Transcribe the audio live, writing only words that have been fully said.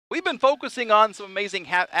We've been focusing on some amazing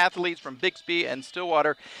athletes from Bixby and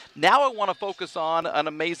Stillwater. Now I want to focus on an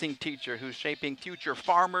amazing teacher who's shaping future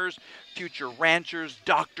farmers, future ranchers,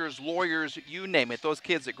 doctors, lawyers, you name it. Those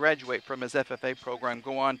kids that graduate from his FFA program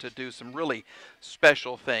go on to do some really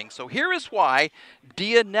special things. So here is why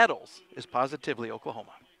Dea Nettles is positively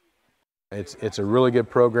Oklahoma. It's a really good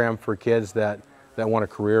program for kids that want a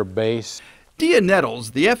career base. Dea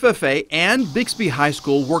Nettles, the FFA, and Bixby High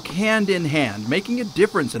School work hand in hand, making a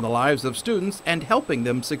difference in the lives of students and helping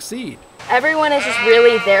them succeed. Everyone is just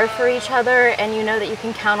really there for each other, and you know that you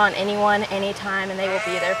can count on anyone, anytime, and they will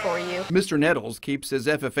be there for you. Mr. Nettles keeps his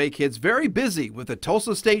FFA kids very busy with the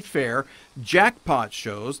Tulsa State Fair, jackpot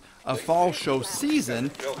shows, a fall show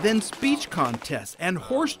season, then speech contests and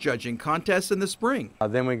horse judging contests in the spring.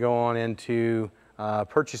 Then we go on into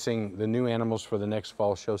purchasing the new animals for the next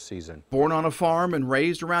fall show season. Born on a farm and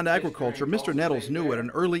raised around agriculture, Mr. Nettles knew at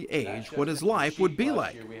an early age what his life would be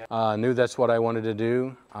like. I knew that's what I wanted to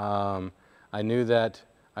do. I knew that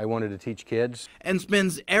I wanted to teach kids. And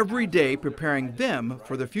spends every day preparing them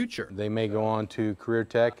for the future. They may go on to career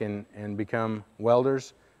tech and become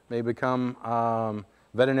welders, may become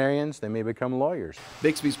veterinarians, they may become lawyers.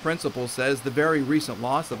 Bixby's principal says the very recent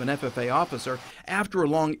loss of an FFA officer after a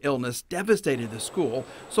long illness devastated the school,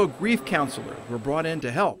 so grief counselors were brought in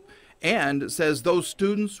to help, and says those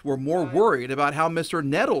students were more worried about how Mr.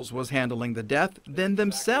 Nettles was handling the death than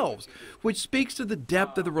themselves, which speaks to the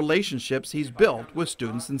depth of the relationships he's built with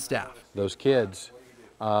students and staff. Those kids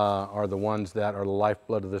are the ones that are the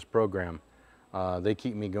lifeblood of this program. They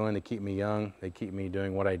keep me going, they keep me young, they keep me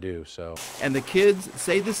doing what I do. And the kids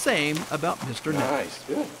say the same about Mr. Nettles. Nice,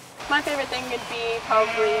 good. My favorite thing would be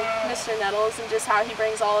probably Mr. Nettles and just how he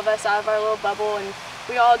brings all of us out of our little bubble, and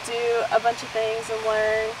we all do a bunch of things and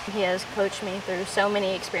learn. He has coached me through so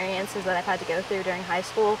many experiences that I've had to go through during high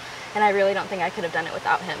school, and I really don't think I could have done it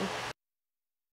without him.